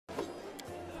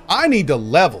I need to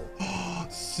level.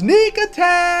 Sneak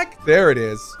attack. There it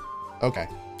is. Okay.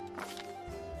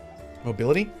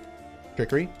 Mobility,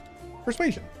 trickery,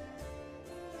 persuasion.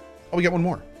 Oh, we got one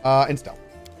more. And stealth.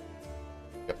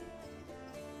 Yep.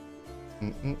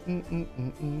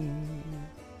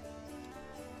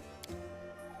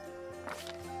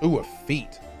 Ooh, a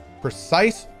feat.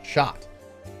 Precise shot.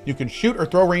 You can shoot or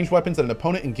throw ranged weapons at an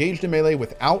opponent engaged in melee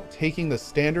without taking the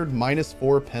standard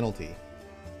 -4 penalty.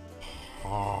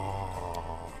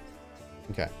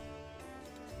 Okay.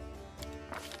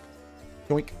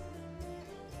 Yoink.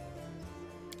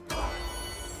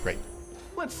 Great.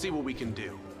 Let's see what we can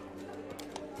do.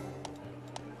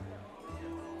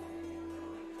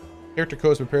 Character Cohh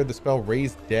has prepared the spell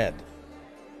Raise Dead.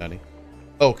 Nutty.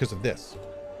 Oh, because of this.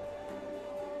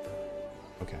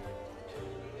 Okay.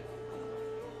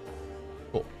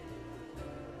 Cool.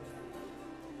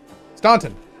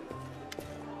 Staunton.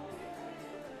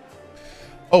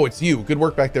 Oh, it's you. Good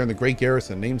work back there in the Great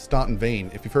Garrison. Name's Staunton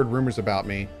Vane. If you've heard rumors about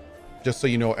me, just so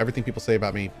you know, everything people say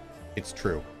about me, it's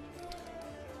true.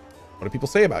 What do people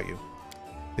say about you?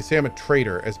 They say I'm a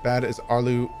traitor, as bad as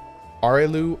Arelu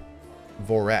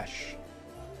Voresh,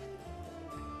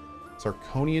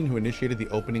 Sarkonian who initiated the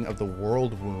opening of the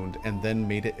world wound and then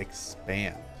made it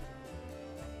expand.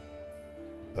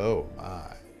 Oh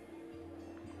my.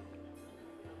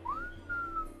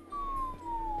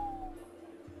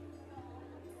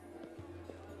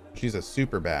 She's a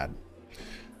super bad.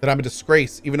 That I'm a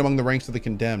disgrace, even among the ranks of the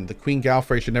condemned. The Queen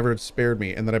Galfrey should never have spared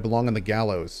me, and that I belong on the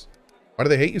gallows. Why do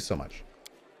they hate you so much?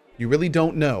 You really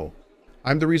don't know.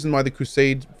 I'm the reason why the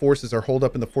Crusade forces are holed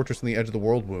up in the fortress on the edge of the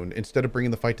world wound, instead of bringing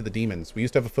the fight to the demons. We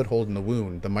used to have a foothold in the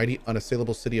wound, the mighty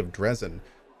unassailable city of Dresden.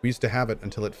 We used to have it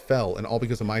until it fell, and all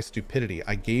because of my stupidity.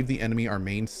 I gave the enemy our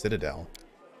main citadel.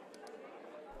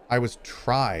 I was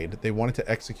tried. They wanted to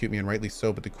execute me, and rightly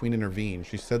so, but the Queen intervened.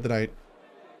 She said that I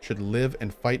should live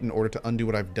and fight in order to undo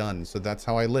what I've done, so that's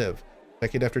how I live.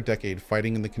 Decade after decade,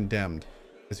 fighting in the condemned.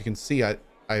 As you can see, I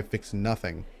have fixed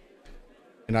nothing.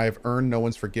 And I have earned no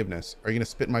one's forgiveness. Are you going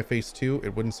to spit in my face too?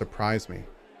 It wouldn't surprise me.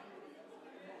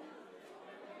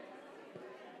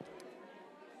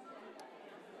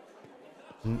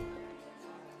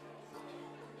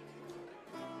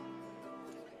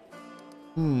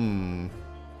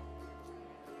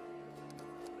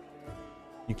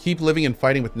 You keep living and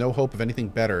fighting with no hope of anything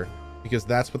better because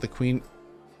that's what the Queen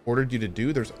ordered you to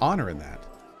do? There's honor in that.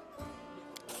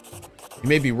 You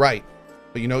may be right,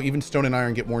 but you know, even stone and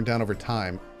iron get worn down over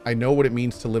time. I know what it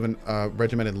means to live a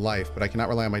regimented life, but I cannot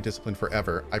rely on my discipline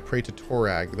forever. I pray to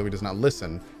Torag, though he does not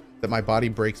listen, that my body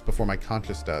breaks before my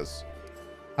conscience does.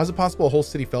 How's it possible a whole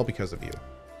city fell because of you?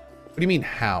 What do you mean,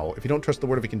 how? If you don't trust the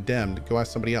word of a condemned, go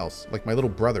ask somebody else, like my little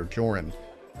brother, Joran.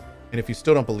 And if you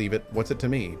still don't believe it, what's it to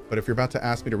me? But if you're about to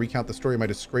ask me to recount the story of my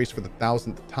disgrace for the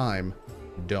 1000th time,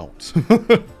 don't.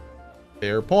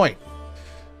 Fair point.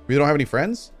 We don't have any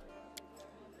friends?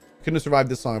 Couldn't have survived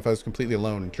this long if I was completely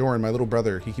alone. Joran, my little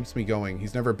brother, he keeps me going.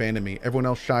 He's never abandoned me. Everyone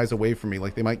else shies away from me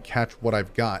like they might catch what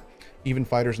I've got. Even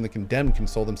fighters in the condemned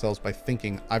console themselves by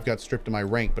thinking I've got stripped of my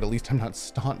rank, but at least I'm not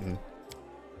Staunton.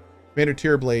 Commander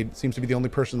Tearblade seems to be the only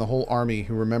person in the whole army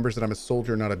who remembers that I'm a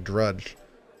soldier, not a drudge.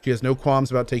 She has no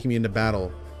qualms about taking me into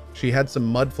battle. She had some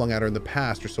mud flung at her in the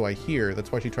past, or so I hear.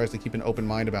 That's why she tries to keep an open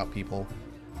mind about people.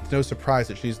 It's no surprise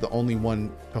that she's the only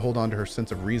one to hold on to her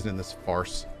sense of reason in this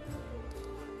farce.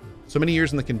 So many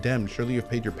years in the condemned, surely you've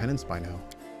paid your penance by now.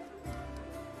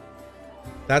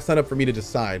 That's not up for me to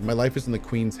decide. My life is in the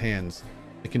Queen's hands.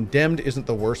 The condemned isn't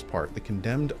the worst part. The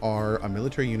condemned are a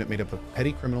military unit made up of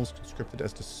petty criminals conscripted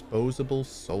as disposable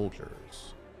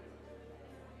soldiers.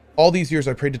 All these years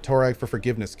I prayed to Torag for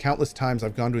forgiveness. Countless times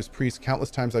I've gone to his priest.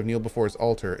 Countless times I've kneeled before his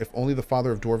altar. If only the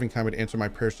father of Dwarvenkind would answer my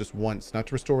prayers just once. Not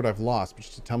to restore what I've lost, but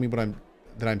just to tell me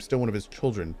that I'm still one of his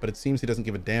children. But it seems he doesn't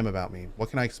give a damn about me. What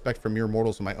can I expect from mere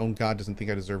mortals when my own God doesn't think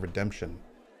I deserve redemption?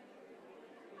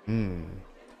 I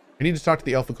need to talk to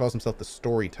the elf who calls himself the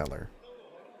Storyteller.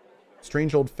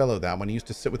 Strange old fellow that one. He used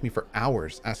to sit with me for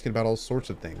hours, asking about all sorts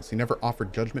of things. He never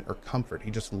offered judgment or comfort. He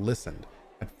just listened.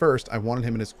 At first, I wanted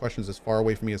him and his questions as far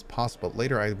away from me as possible.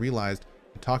 Later, I realized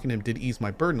that talking to him did ease my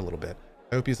burden a little bit.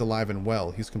 I hope he's alive and well.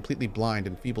 He's completely blind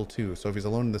and feeble too, so if he's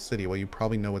alone in the city, well, you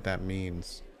probably know what that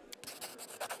means.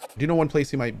 Do you know one place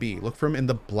he might be? Look for him in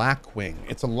the Black Wing.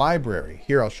 It's a library.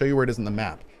 Here, I'll show you where it is in the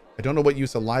map. I don't know what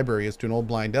use a library is to an old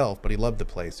blind elf, but he loved the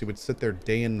place. He would sit there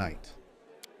day and night.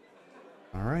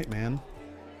 All right, man.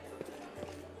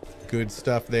 Good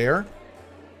stuff there.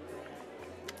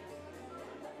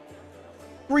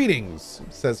 Greetings,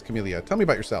 says Camellia. Tell me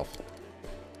about yourself.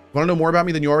 Want to know more about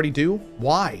me than you already do?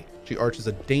 Why? She arches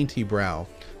a dainty brow.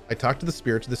 I talk to the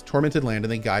spirits of this tormented land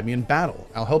and they guide me in battle.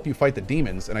 I'll help you fight the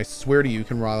demons, and I swear to you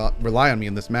can rely on me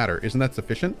in this matter. Isn't that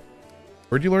sufficient?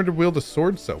 Where'd you learn to wield a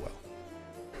sword so well?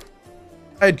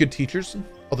 I had good teachers,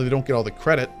 although they don't get all the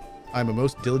credit. I'm a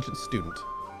most diligent student.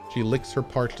 She licks her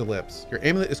parched lips. Your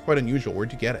amulet is quite unusual.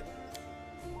 Where'd you get it?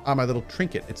 Ah, my little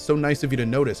trinket. It's so nice of you to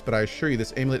notice, but I assure you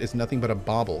this amulet is nothing but a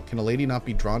bauble. Can a lady not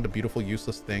be drawn to beautiful,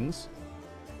 useless things?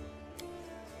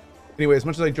 Anyway, as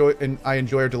much as I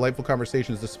enjoy our delightful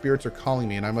conversations, the spirits are calling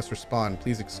me and I must respond.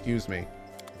 Please excuse me.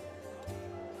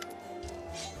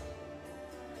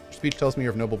 Your speech tells me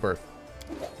you're of noble birth.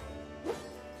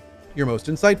 You're most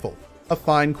insightful. A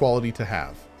fine quality to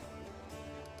have.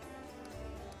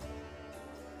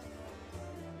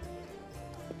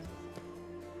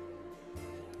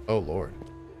 Oh, Lord.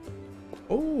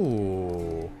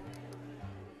 Oh.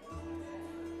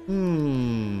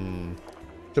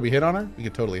 Should we hit on her? We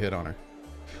could totally hit on her.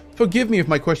 Forgive me if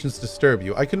my questions disturb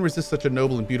you. I couldn't resist such a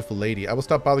noble and beautiful lady. I will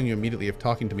stop bothering you immediately if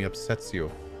talking to me upsets you.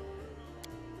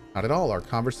 Not at all. Our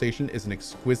conversation is an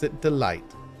exquisite delight.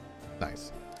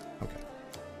 Nice. Okay.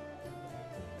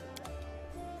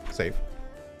 Save.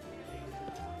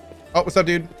 Oh, what's up,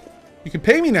 dude? You can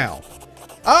pay me now.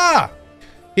 Ah!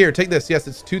 Here, take this. Yes,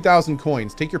 it's 2,000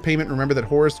 coins. Take your payment and remember that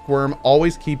Horace Squirm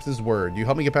always keeps his word. You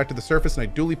helped me get back to the surface and I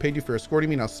duly paid you for escorting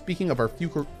me. Now, speaking of our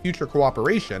future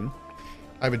cooperation,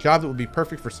 I have a job that would be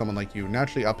perfect for someone like you.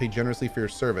 Naturally, I'll pay generously for your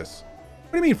service.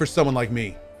 What do you mean for someone like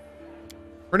me?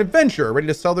 For an adventurer ready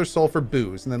to sell their soul for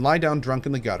booze and then lie down drunk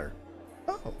in the gutter.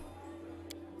 Oh.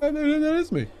 That is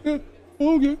me. Yeah.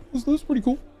 Oh, okay. That's pretty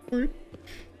cool. All right.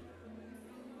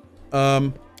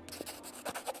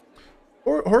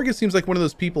 Horgus seems like one of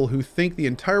those people who think the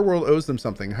entire world owes them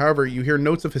something. However, you hear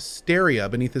notes of hysteria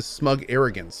beneath his smug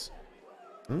arrogance.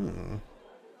 What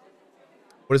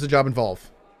does the job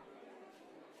involve?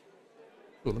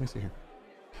 Oh, let me see here.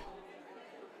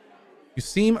 You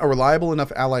seem a reliable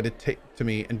enough ally to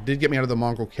me and did get me out of the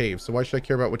mongrel cave, so why should I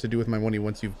care about what to do with my money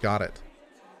once you've got it?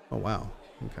 Oh, wow.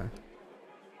 Okay.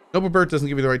 Noble Bird doesn't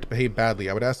give you the right to behave badly.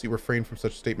 I would ask that you refrain from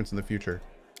such statements in the future.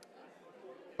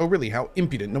 Oh, really? How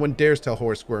impudent. No one dares tell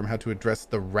Horace Squirm how to address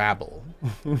the rabble.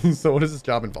 So what does this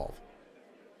job involve?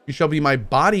 You shall be my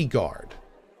bodyguard.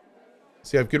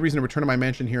 See, I have good reason to return to my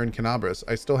mansion here in Canabras.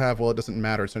 I still have, well, it doesn't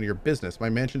matter. It's none of your business. My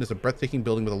mansion is a breathtaking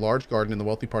building with a large garden in the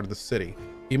wealthy part of the city.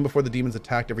 Even before the demons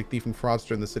attacked, every thief and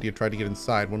fraudster in the city had tried to get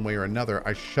inside one way or another.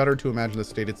 I shudder to imagine the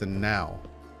state it's in now.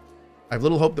 I have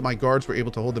little hope that my guards were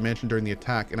able to hold the mansion during the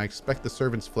attack, and I expect the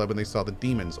servants fled when they saw the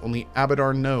demons. Only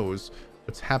Abadar knows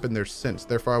what's happened there since.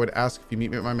 Therefore, I would ask if you meet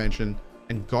me at my mansion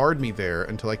and guard me there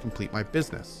until I complete my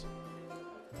business.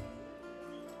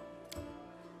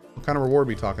 What kind of reward are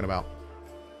we talking about?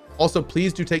 Also,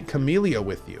 please do take Camellia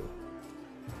with you.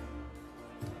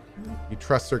 You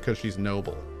trust her because she's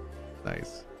noble.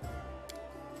 Nice.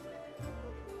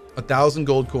 1,000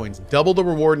 gold coins. Double the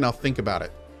reward and I'll think about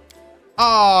it.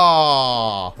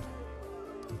 Ah.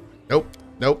 Nope.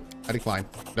 Nope. I decline.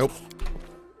 Nope.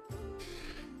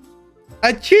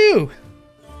 Achoo!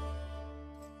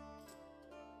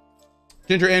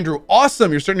 Ginger Andrew,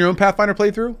 awesome! You're starting your own Pathfinder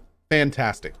playthrough?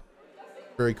 Fantastic.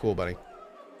 Very cool, buddy.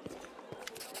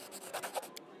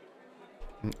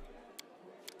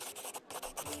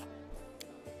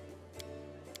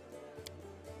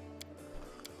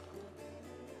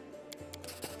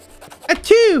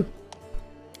 Achoo!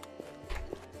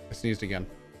 I sneezed again.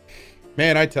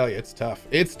 Man, I tell you, it's tough.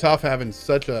 It's tough having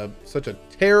such a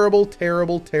terrible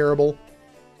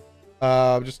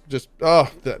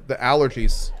the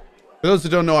allergies. For those who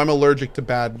don't know, I'm allergic to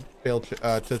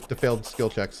failed skill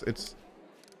checks. It's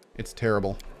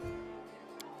terrible.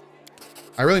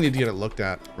 I really need to get it looked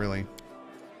at, really.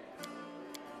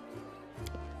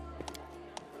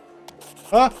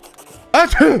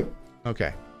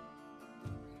 Okay.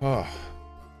 Oh.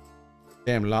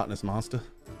 Damn Loch monster.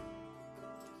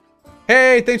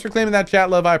 Hey, thanks for claiming that, chat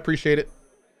love. I appreciate it.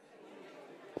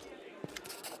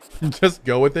 Just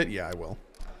go with it? Yeah, I will.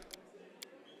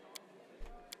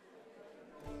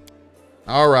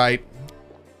 All right.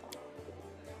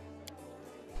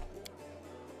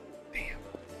 Damn.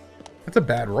 That's a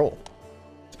bad roll.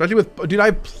 Especially with... Dude, I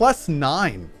have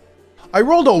 +9. I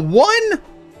rolled a 1?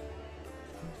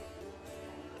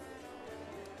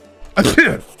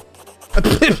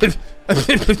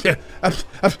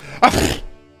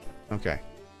 Okay.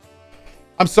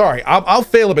 I'm sorry. I'll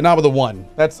fail it, but not with a 1.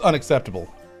 That's unacceptable.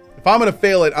 If I'm going to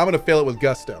fail it, I'm going to fail it with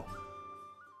gusto.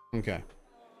 Okay.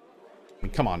 I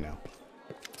mean, come on now.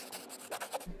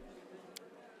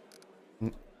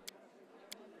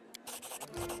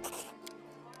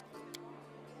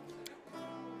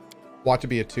 Watch it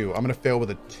be a 2. I'm going to fail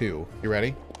with a 2. You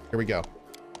ready? Here we go.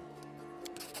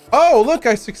 Oh, look,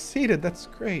 I succeeded. That's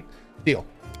great. Deal.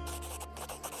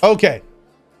 Okay.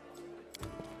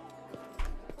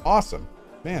 Awesome.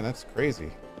 Man, that's crazy.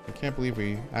 I can't believe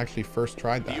we actually first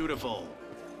tried that. Beautiful.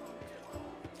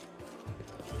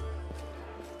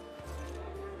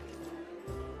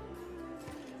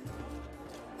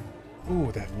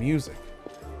 Ooh, that music.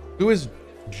 Who is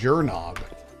Jernog?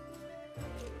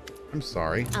 I'm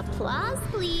sorry. Applause,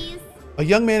 please. A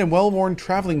young man in well-worn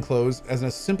traveling clothes as a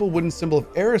simple wooden symbol of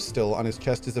Aristil on his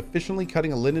chest is efficiently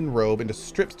cutting a linen robe into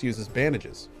strips to use as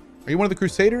bandages. Are you one of the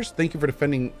Crusaders? Thank you for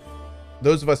defending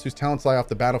those of us whose talents lie off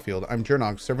the battlefield. I'm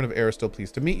Jernog, servant of Aristil,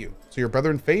 pleased to meet you. So you're a brother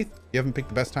in faith? You haven't picked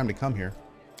the best time to come here.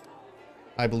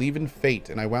 I believe in fate,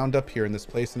 and I wound up here in this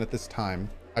place and at this time.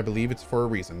 I believe it's for a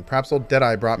reason. Perhaps old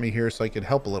Deadeye brought me here so I could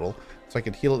help a little, so I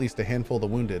could heal at least a handful of the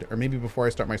wounded. Or maybe before I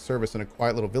start my service in a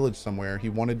quiet little village somewhere, he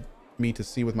wanted me to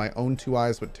see with my own two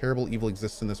eyes what terrible evil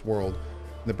exists in this world,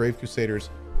 and the brave Crusaders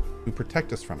who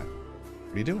protect us from it.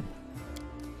 What are you doing?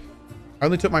 I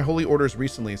only took my holy orders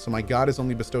recently, so my God has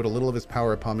only bestowed a little of his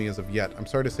power upon me as of yet. I'm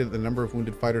sorry to say that the number of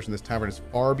wounded fighters in this tavern is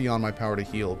far beyond my power to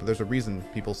heal, but there's a reason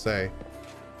people say,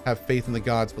 have faith in the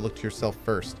gods, but look to yourself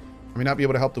first. I may not be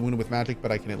able to help the wounded with magic,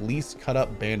 but I can at least cut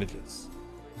up bandages.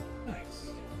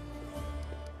 Nice.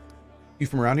 You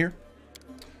from around here?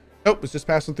 Nope, was just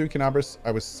passing through Canabras.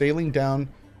 I was sailing down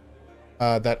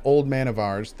that old man of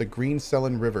ours, the Green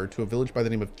Sellen River, to a village by the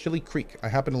name of Chili Creek. I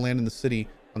happened to land in the city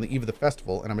on the eve of the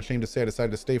festival, and I'm ashamed to say I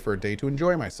decided to stay for a day to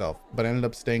enjoy myself, but I ended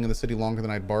up staying in the city longer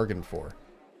than I'd bargained for.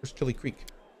 Where's Chili Creek?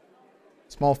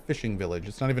 Small fishing village.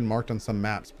 It's not even marked on some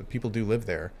maps, but people do live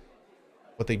there.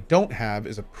 What they don't have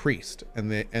is a priest,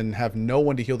 and have no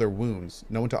one to heal their wounds,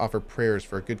 no one to offer prayers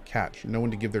for a good catch, no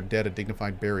one to give their dead a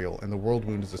dignified burial, and the world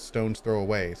wound is a stone's throw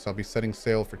away, so I'll be setting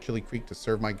sail for Chili Creek to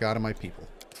serve my God and my people.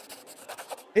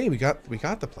 Hey, we got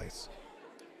the place.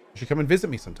 You should come and visit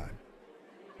me sometime.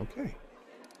 Okay.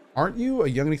 Aren't you, a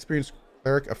young and experienced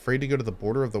cleric, afraid to go to the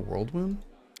border of the world wound?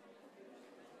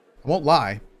 I won't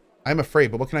lie. I'm afraid,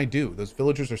 but what can I do? Those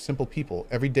villagers are simple people.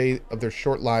 Every day of their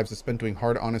short lives is spent doing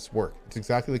hard, honest work. It's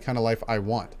exactly the kind of life I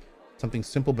want. Something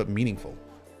simple but meaningful.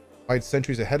 If I had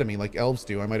centuries ahead of me, like elves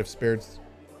do, I might have spared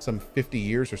some 50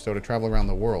 years or so to travel around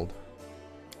the world.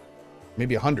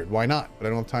 Maybe 100, why not? But I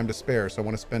don't have time to spare, so I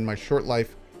want to spend my short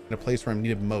life in a place where I'm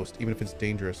needed most, even if it's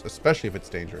dangerous, especially if it's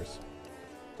dangerous.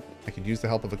 I could use the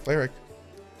help of a cleric.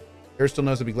 Aristil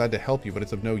knows I'd be glad to help you, but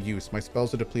it's of no use. My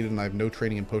spells are depleted and I have no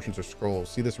training in potions or scrolls.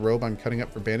 See this robe I'm cutting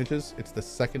up for bandages? It's the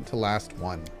second to last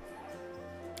one.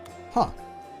 Huh.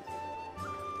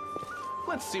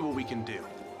 Let's see what we can do.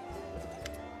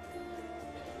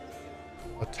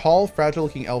 A tall,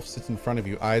 fragile-looking elf sits in front of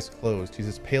you, eyes closed. He's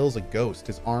as pale as a ghost,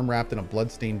 his arm wrapped in a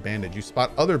blood-stained bandage. You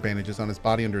spot other bandages on his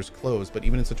body under his clothes, but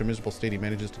even in such a miserable state, he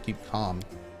manages to keep calm.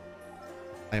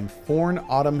 I am Thorn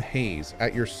Autumn Haze,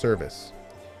 at your service.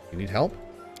 You need help?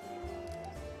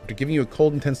 After giving you a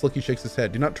cold, intense look, he shakes his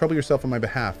head. Do not trouble yourself on my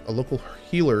behalf. A local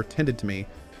healer tended to me.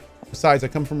 Besides, I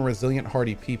come from a resilient,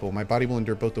 hardy people. My body will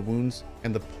endure both the wounds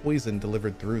and the poison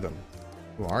delivered through them.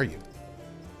 Who are you?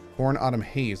 Thorn Autumn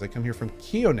Haze. I come here from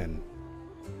Keonin.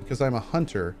 Because I'm a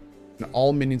hunter, and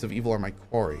all minions of evil are my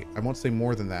quarry. I won't say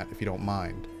more than that, if you don't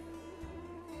mind.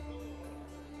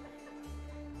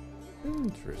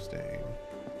 Interesting.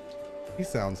 He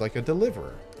sounds like a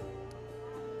deliverer.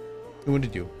 Who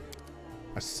wounded you?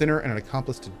 A sinner and an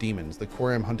accomplice to demons. The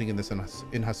quarry I'm hunting in this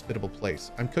inhospitable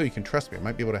place. I'm Cohh, you can trust me. I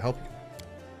might be able to help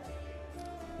you.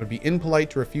 It would be impolite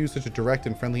to refuse such a direct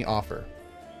and friendly offer.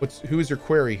 Who is your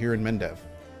quarry here in Mendev?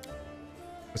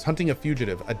 I was hunting a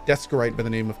fugitive, a Descarite by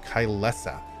the name of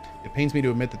Kylesa. It pains me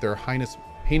to admit that there are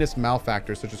heinous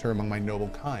malefactors such as her among my noble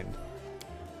kind.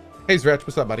 Hey Zretch,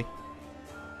 what's up, buddy?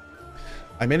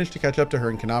 I managed to catch up to her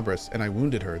in Canabras, and I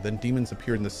wounded her. Then demons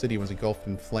appeared in the city and was engulfed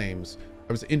in flames.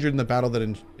 I was injured in the battle that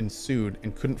ensued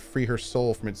and couldn't free her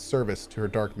soul from its service to her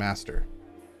dark master.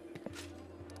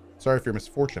 Sorry for your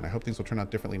misfortune. I hope things will turn out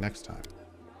differently next time.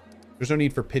 There's no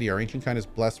need for pity. Our ancient kind is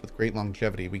blessed with great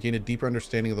longevity. We gain a deeper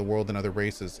understanding of the world than other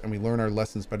races, and we learn our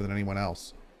lessons better than anyone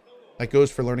else. That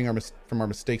goes for learning from our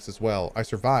mistakes as well. I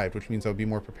survived, which means I'll be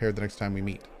more prepared the next time we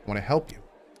meet. I want to help you.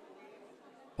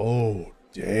 Oh,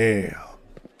 damn.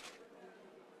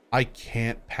 I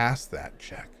can't pass that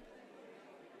check.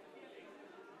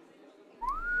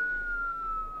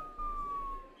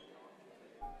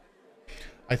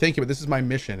 I thank you, but this is my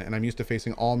mission, and I'm used to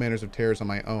facing all manners of terrors on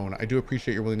my own. I do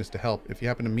appreciate your willingness to help. If you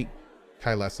happen to meet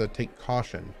Kylesa, take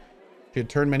caution. She had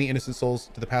turned many innocent souls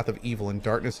to the path of evil, and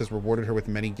darkness has rewarded her with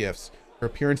many gifts. Her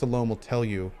appearance alone will tell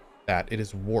you that it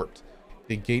is warped.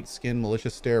 The agate skin,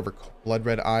 malicious stare of her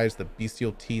blood-red eyes, the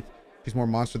bestial teeth, She's more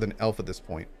monster than elf at this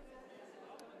point.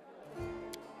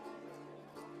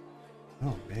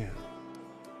 Oh, man.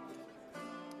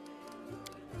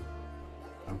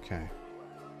 Okay.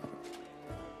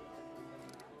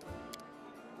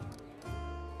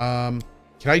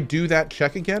 Can I do that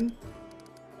check again?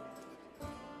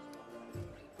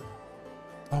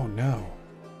 Oh, no.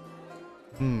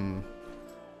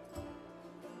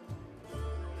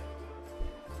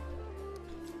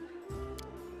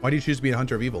 Why do you choose to be a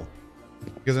hunter of evil?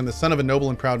 Because I'm the son of a noble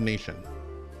and proud nation.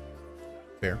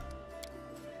 Fair.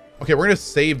 Okay, we're going to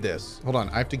save this. Hold on.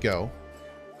 I have to go.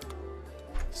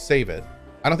 Save it.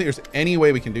 I don't think there's any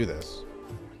way we can do this.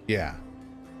 Yeah.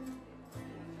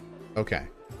 Okay.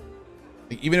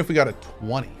 Even if we got a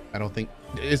 20, I don't think...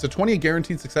 Is a 20 a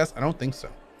guaranteed success? I don't think so.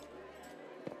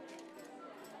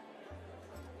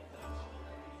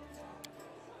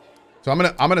 So I'm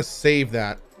gonna save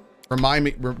that. Remind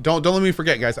me. Don't let me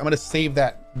forget, guys. I'm gonna save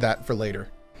that for later.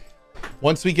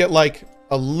 Once we get like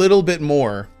a little bit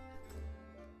more,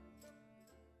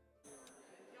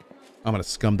 I'm gonna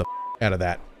scum the out of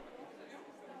that.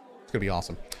 It's gonna be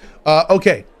awesome.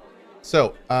 Okay.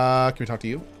 So can we talk to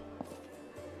you?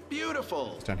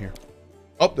 Beautiful. It's down here.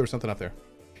 Oh, there was something up there.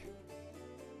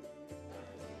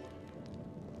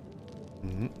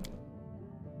 Mm-hmm.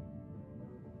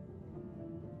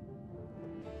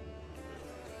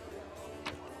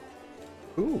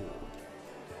 Ooh.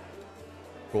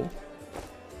 Cool.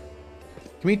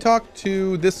 Can we talk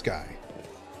to this guy?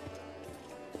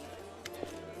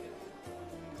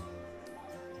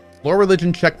 Lore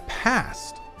religion check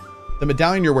passed. The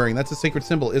medallion you're wearing, that's a sacred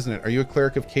symbol, isn't it? Are you a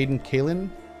cleric of Caden Kalin?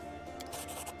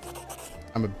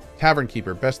 I'm a tavern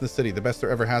keeper, best in the city, the best there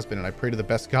ever has been, and I pray to the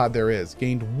best god there is.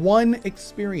 Gained 1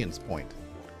 experience point.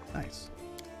 Nice.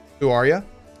 Who are you?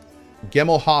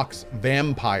 Gemmel Hawk's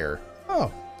vampire. Oh,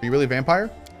 are you really a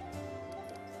vampire?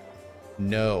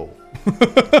 No.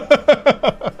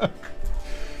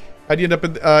 How'd you end up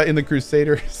in the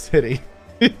Crusader City?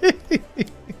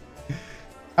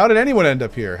 How did anyone end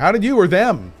up here? How did you or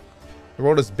them? The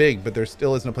world is big, but there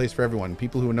still isn't a place for everyone.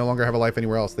 People who no longer have a life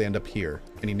anywhere else, they end up here.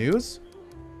 Any news?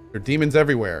 There are demons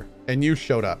everywhere, and you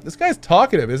showed up. This guy's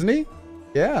talkative, isn't he?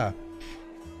 Yeah.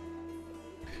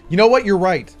 You know what? You're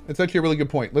right. That's actually a really good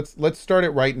point. Let's start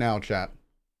it right now, chat.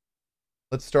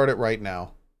 Let's start it right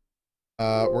now.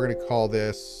 We're gonna call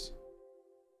this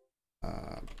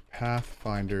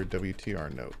Pathfinder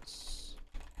WTR notes.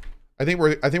 I think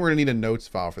we're gonna need a notes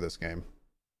file for this game.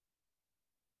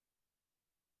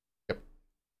 Yep.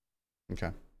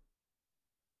 Okay.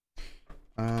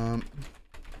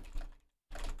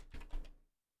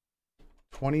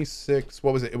 26.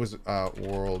 What was it? It was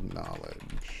world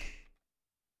knowledge.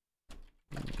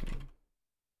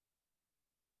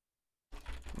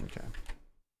 Okay.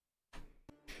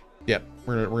 Yep,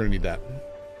 we're gonna need that.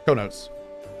 Co-notes.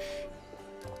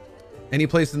 Any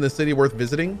place in the city worth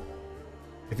visiting?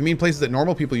 If you mean places that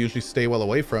normal people usually stay well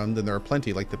away from, then there are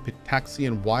plenty, like the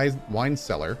Pitaxian wine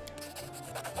cellar.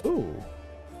 Ooh.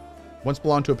 Once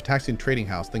belonged to a Pitaxian trading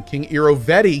house. Then King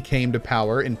Irovetti came to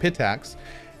power in Pitax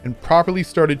and properly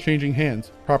started changing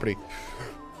hands. Property.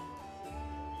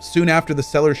 Soon after, the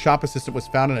cellar's shop assistant was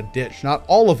found in a ditch. Not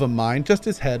all of them, mind, just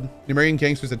his head. Numerian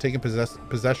gangsters had taken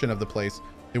possession of the place.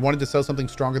 They wanted to sell something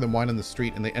stronger than wine on the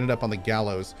street, and they ended up on the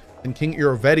gallows. Then King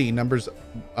Irovetti's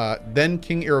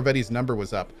number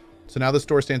was up. So now the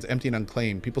store stands empty and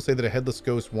unclaimed. People say that a headless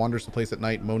ghost wanders the place at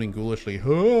night, moaning ghoulishly.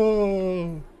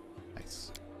 Oh.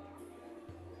 Nice.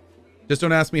 Just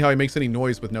don't ask me how he makes any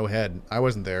noise with no head. I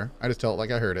wasn't there. I just tell it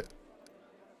like I heard it.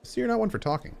 So you're not one for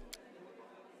talking.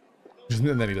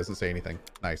 And then he doesn't say anything.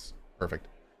 Nice. Perfect.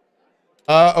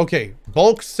 Okay.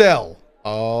 Bulk sell.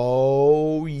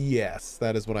 Oh, yes.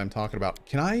 That is what I'm talking about.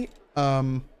 Can I,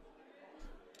 what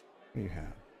do you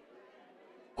have?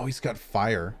 Oh, he's got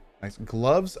fire. Nice.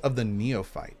 Gloves of the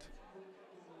Neophyte.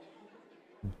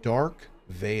 Dark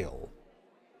Veil.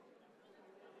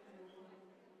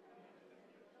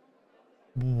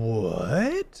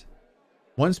 What?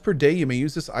 Once per day, you may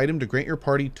use this item to grant your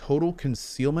party total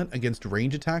concealment against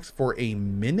range attacks for a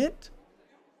minute?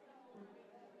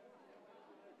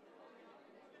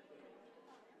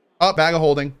 Oh, bag of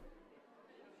holding.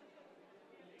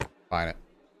 Find it.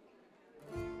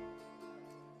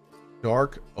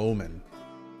 Dark Omen.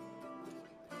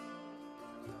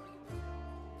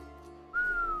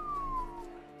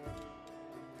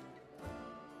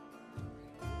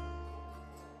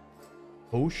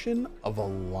 Potion of a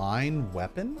line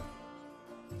weapon?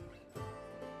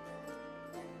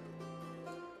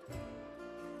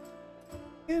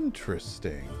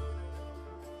 Interesting.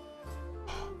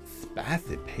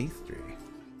 Spicy pastry.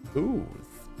 Ooh,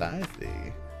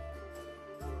 spicy.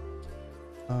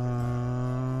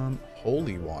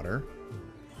 Holy water.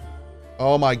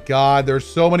 Oh my god, there's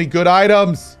so many good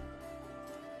items.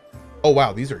 Oh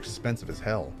wow, these are expensive as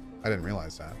hell. I didn't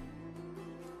realize that.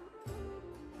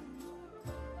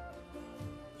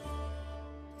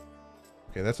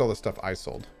 Okay, that's all the stuff I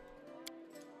sold.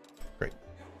 Great.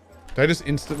 Did I just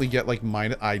instantly get like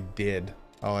mine? I did.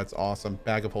 Oh, that's awesome.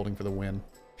 Bag of holding for the win.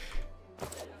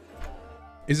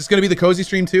 Is this going to be the cozy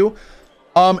stream too?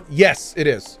 Yes, it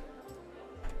is.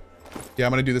 Yeah,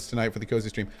 I'm going to do this tonight for the cozy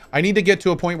stream. I need to get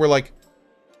to a point where like,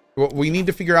 we need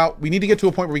to figure out, we need to get to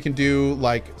a point where we can do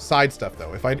like side stuff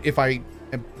though. If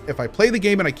I play the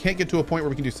game and I can't get to a point where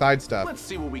we can do side stuff. Let's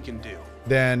see what we can do.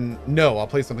 Then no, I'll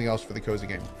play something else for the cozy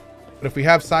game. But if we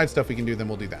have side stuff we can do, then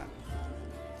we'll do that.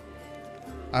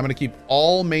 I'm going to keep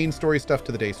all main story stuff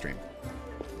to the day stream.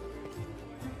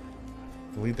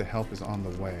 I believe the help is on the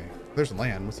way. There's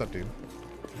Lan. What's up, dude?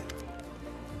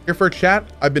 Here for a chat.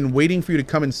 I've been waiting for you to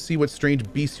come and see what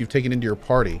strange beasts you've taken into your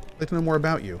party. I'd like to know more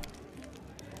about you.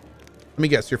 Let me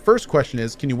guess. Your first question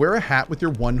is, can you wear a hat with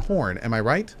your one horn? Am I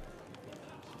right?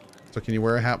 So can you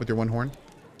wear a hat with your one horn?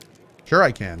 Sure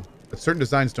I can, but certain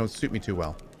designs don't suit me too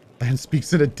well. And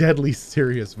speaks in a deadly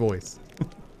serious voice.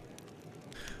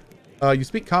 You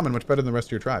speak common much better than the rest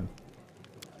of your tribe.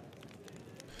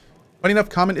 Funny enough,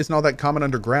 common isn't all that common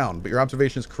underground, but your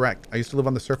observation is correct. I used to live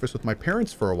on the surface with my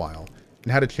parents for a while,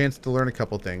 and had a chance to learn a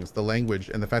couple things, the language,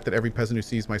 and the fact that every peasant who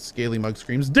sees my scaly mug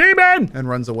screams, "Demon!" and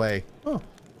runs away. Oh.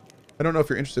 I don't know if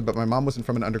you're interested, but my mom wasn't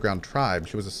from an underground tribe.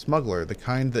 She was a smuggler, the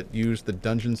kind that used the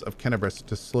dungeons of Kenabris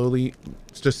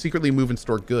to secretly move and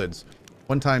store goods.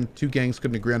 One time, two gangs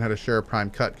couldn't agree on how to share a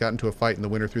prime cut, got into a fight, and the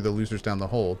winner threw the losers down the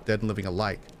hole, dead and living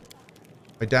alike.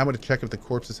 My dad went to check if the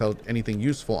corpses held anything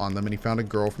useful on them, and he found a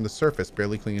girl from the surface,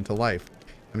 barely clinging to life.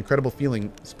 An incredible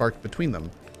feeling sparked between them.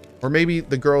 Or maybe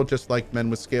the girl just liked men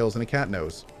with scales and a cat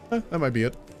nose. That might be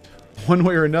it. One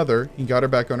way or another, he got her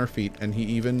back on her feet, and he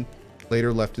even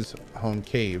later left his home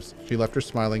caves. She left her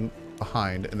smiling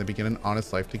behind, and they began an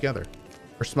honest life together.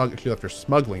 She left her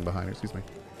smuggling behind, excuse me.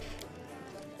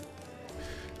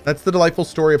 That's the delightful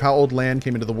story of how old land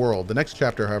came into the world. The next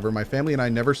chapter, however, my family and I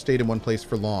never stayed in one place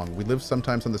for long. We lived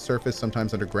sometimes on the surface,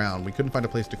 sometimes underground. We couldn't find a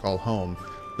place to call home.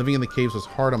 Living in the caves was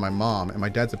hard on my mom, and my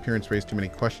dad's appearance raised too many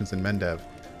questions in Mendev.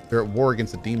 They're at war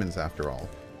against the demons, after all.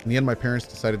 In the end, my parents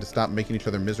decided to stop making each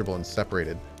other miserable and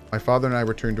separated. My father and I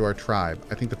returned to our tribe.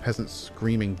 I think the peasant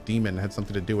screaming demon had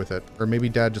something to do with it. Or maybe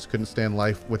Dad just couldn't stand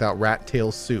life without rat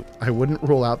tail soup. I wouldn't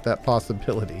rule out that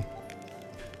possibility.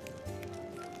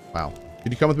 Wow.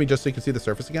 Did you come with me just so you can see the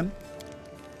surface again?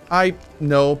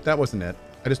 No, that wasn't it.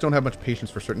 I just don't have much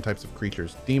patience for certain types of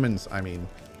creatures. Demons, I mean.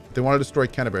 If they want to destroy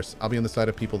Kenabris, I'll be on the side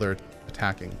of people they're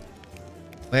attacking.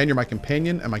 Lan, you're my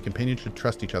companion, and my companions should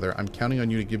trust each other. I'm counting on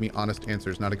you to give me honest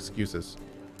answers, not excuses.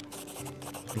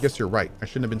 I guess you're right. I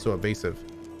shouldn't have been so evasive.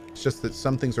 It's just that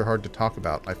some things are hard to talk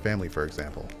about. My family, for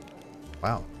example.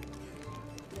 Wow.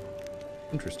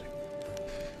 Interesting.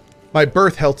 My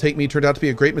birth, hell take me, turned out to be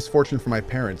a great misfortune for my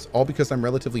parents, all because I'm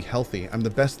relatively healthy. I'm the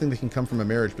best thing that can come from a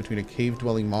marriage between a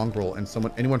cave-dwelling mongrel and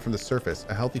anyone from the surface,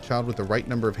 a healthy child with the right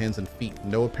number of hands and feet,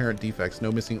 no apparent defects, no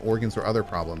missing organs or other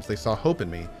problems. They saw hope in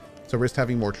me, so risked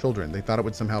having more children. They thought it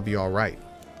would somehow be all right.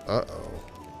 Uh-oh.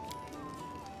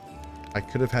 I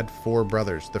could have had 4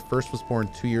 brothers. The first was born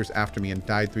 2 years after me and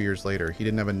died 3 years later. He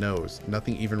didn't have a nose,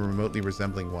 nothing even remotely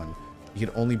resembling one. He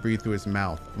could only breathe through his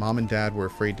mouth. Mom and Dad were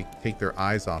afraid to take their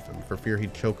eyes off him for fear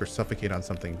he'd choke or suffocate on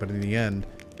something, but in the end,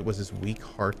 it was his weak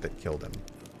heart that killed him.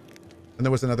 Then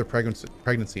there was another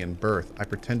pregnancy and birth. I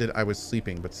pretended I was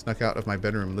sleeping, but snuck out of my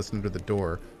bedroom and listened to the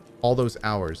door. All those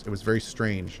hours, it was very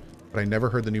strange, but I never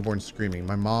heard the newborn screaming.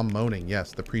 My mom moaning,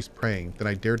 yes, the priest praying. Then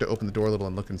I dared to open the door a little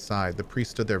and look inside. The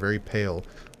priest stood there very pale.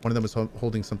 One of them was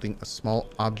holding something, a small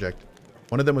object.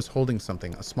 One of them was holding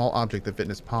something, a small object that fit in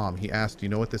his palm. He asked, "Do you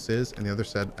know what this is?" And the other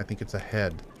said, "I think it's a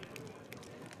head."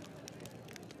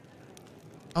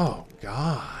 Oh,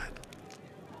 God.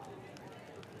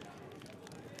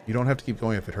 You don't have to keep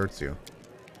going if it hurts you.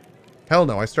 Hell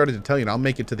no, I started to tell you and I'll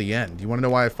make it to the end. You want to know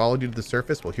why I followed you to the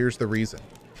surface? Well, here's the reason.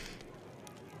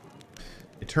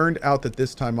 It turned out that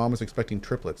this time Mom was expecting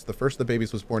triplets. The first of the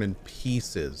babies was born in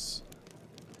pieces.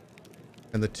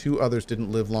 And the 2 others didn't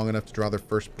live long enough to draw their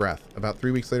first breath. About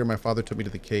 3 weeks later, my father took me to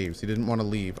the caves. He didn't want to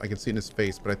leave. I could see it in his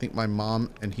face, but I think my mom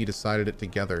and he decided it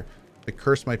together. The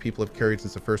curse my people have carried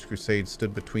since the first crusade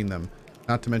stood between them,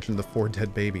 not to mention the 4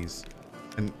 dead babies.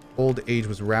 And old age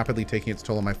was rapidly taking its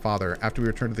toll on my father. After we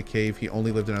returned to the cave, he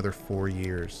only lived another 4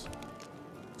 years.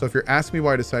 So if you're asking me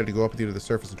why I decided to go up with you to the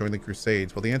surface and join the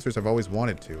crusades, well, the answer is I've always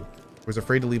wanted to. I was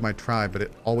afraid to leave my tribe, but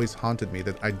it always haunted me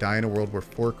that I'd die in a world where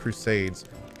 4 crusades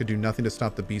could do nothing to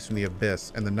stop the beast from the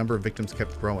abyss, and the number of victims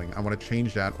kept growing. I want to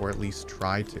change that, or at least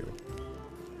try to.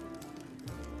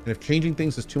 And if changing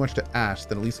things is too much to ask,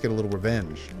 then at least get a little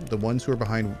revenge. The ones who are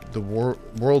behind the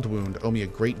world wound owe me a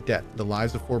great debt. The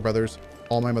lives of 4 brothers,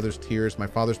 all my mother's tears, my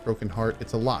father's broken heart.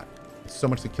 It's a lot. It's so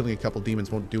much that killing a couple demons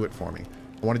won't do it for me.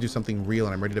 I want to do something real,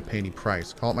 and I'm ready to pay any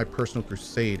price. Call it my personal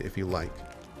crusade, if you like.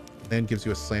 Then gives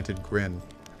you a slanted grin.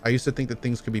 I used to think that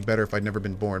things could be better if I'd never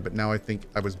been born, but now I think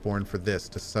I was born for this,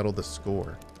 to settle the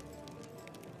score.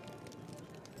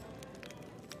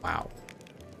 Wow.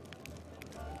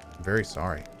 I'm very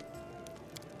sorry.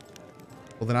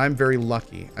 Well, then I'm very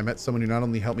lucky. I met someone who not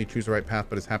only helped me choose the right path,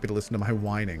 but is happy to listen to my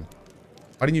whining.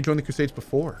 Why didn't you join the Crusades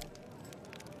before?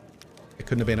 I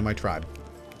couldn't abandon my tribe.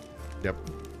 Yep.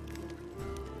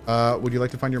 Would you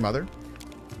like to find your mother?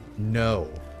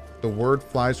 No. The word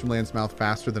flies from Land's mouth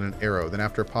faster than an arrow. Then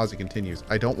after a pause, he continues.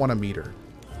 I don't want to meet her.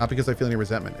 Not because I feel any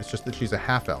resentment. It's just that she's a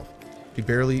half-elf.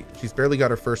 She's barely got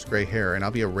her first gray hair, and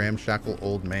I'll be a ramshackle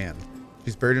old man.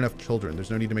 She's buried enough children. There's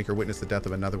no need to make her witness the death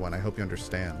of another one. I hope you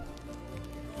understand.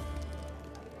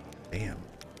 Damn.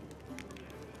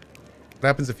 What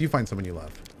happens if you find someone you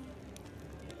love?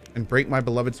 And break my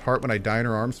beloved's heart when I die in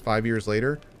her arms 5 years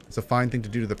later? It's a fine thing to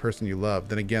do to the person you love.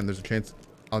 Then again, there's a chance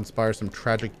I'll inspire some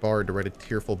tragic bard to write a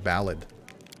tearful ballad.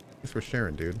 Thanks for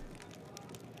sharing, dude.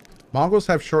 Mongols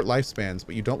have short lifespans,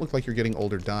 but you don't look like you're getting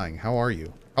old or dying. How are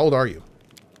you? How old are you?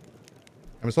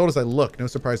 I'm as old as I look. No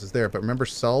surprises there. But remember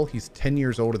Sul? He's 10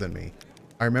 years older than me.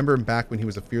 I remember him back when he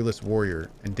was a fearless warrior,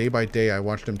 and day by day I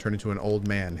watched him turn into an old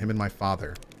man, him and my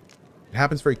father. It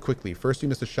happens very quickly. First you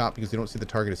miss a shot because you don't see the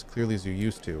target as clearly as you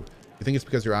used to. You think it's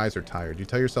because your eyes are tired. You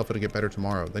tell yourself it'll get better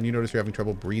tomorrow. Then you notice you're having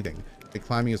trouble breathing. The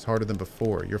climbing is harder than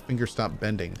before. Your fingers stop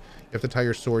bending. You have to tie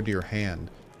your sword to your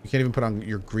hand. You can't even put on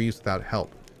your greaves without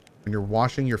help. When you're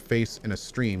washing your face in a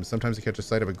stream, sometimes you catch a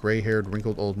sight of a gray-haired,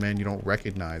 wrinkled old man you don't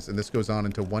recognize. And this goes on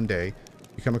until one day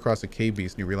you come across a cave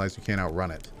beast and you realize you can't outrun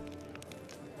it.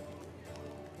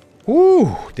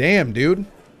 Whew, damn, dude.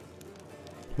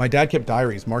 My dad kept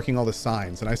diaries marking all the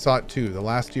signs, and I saw it too. The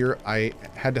last year, I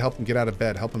had to help him get out of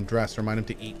bed, help him dress, remind him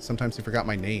to eat. Sometimes he forgot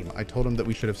my name. I told him that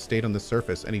we should have stayed on the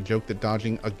surface, and he joked that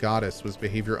dodging a goddess was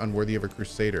behavior unworthy of a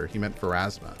crusader. He meant for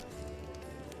Aasimar.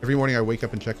 Every morning I wake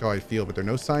up and check how I feel, but there are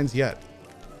no signs yet.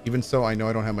 Even so, I know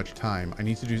I don't have much time. I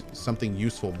need to do something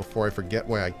useful before I forget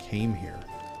why I came here.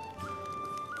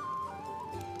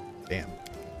 Damn.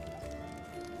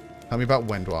 Tell me about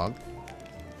Wendwog.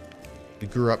 We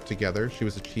grew up together. She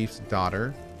was a chief's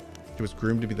daughter. She was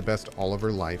groomed to be the best all of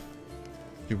her life.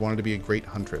 She wanted to be a great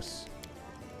huntress.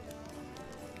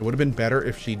 It would have been better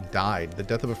if she died. The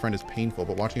death of a friend is painful,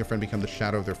 but watching a friend become the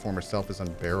shadow of their former self is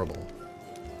unbearable.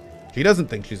 She doesn't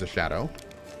think she's a shadow.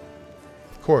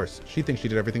 Of course, she thinks she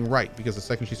did everything right, because the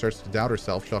second she starts to doubt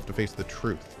herself, she'll have to face the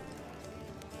truth.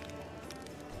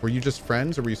 Were you just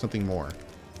friends, or were you something more?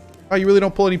 Oh, you really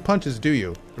don't pull any punches, do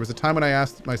you? There was a time when I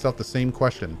asked myself the same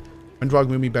question. Wendwog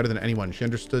knew me better than anyone. She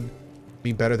understood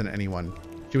me better than anyone.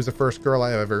 She was the first girl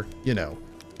I ever, you know.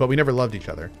 But we never loved each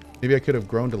other. Maybe I could have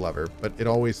grown to love her, but it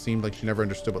always seemed like she never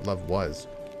understood what love was.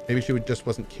 Maybe she just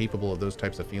wasn't capable of those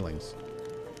types of feelings.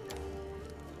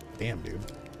 Damn, dude.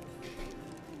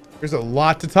 There's a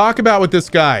lot to talk about with this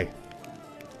guy.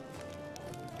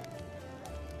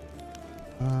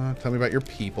 Tell me about your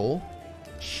people.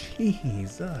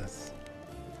 Jesus.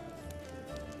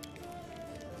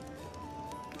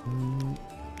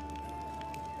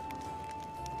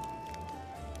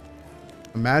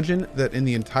 Imagine that in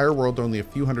the entire world only a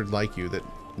few hundred like you, that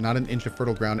not an inch of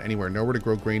fertile ground anywhere, nowhere to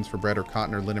grow grains for bread or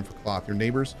cotton or linen for cloth. Your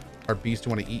neighbors are beasts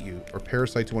who want to eat you, or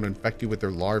parasites who want to infect you with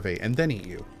their larvae and then eat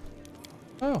you.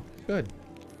 Oh, good.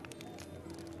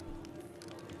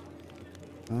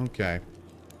 Okay.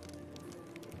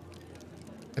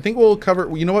 I think we'll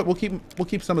cover, you know what? We'll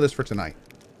keep some of this for tonight.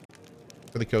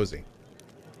 For the cozy.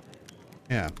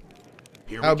 Yeah.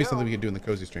 That would be something we could do in the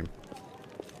cozy stream.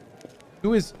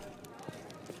 Who is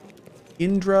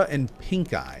Indra and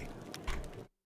Pink Eye?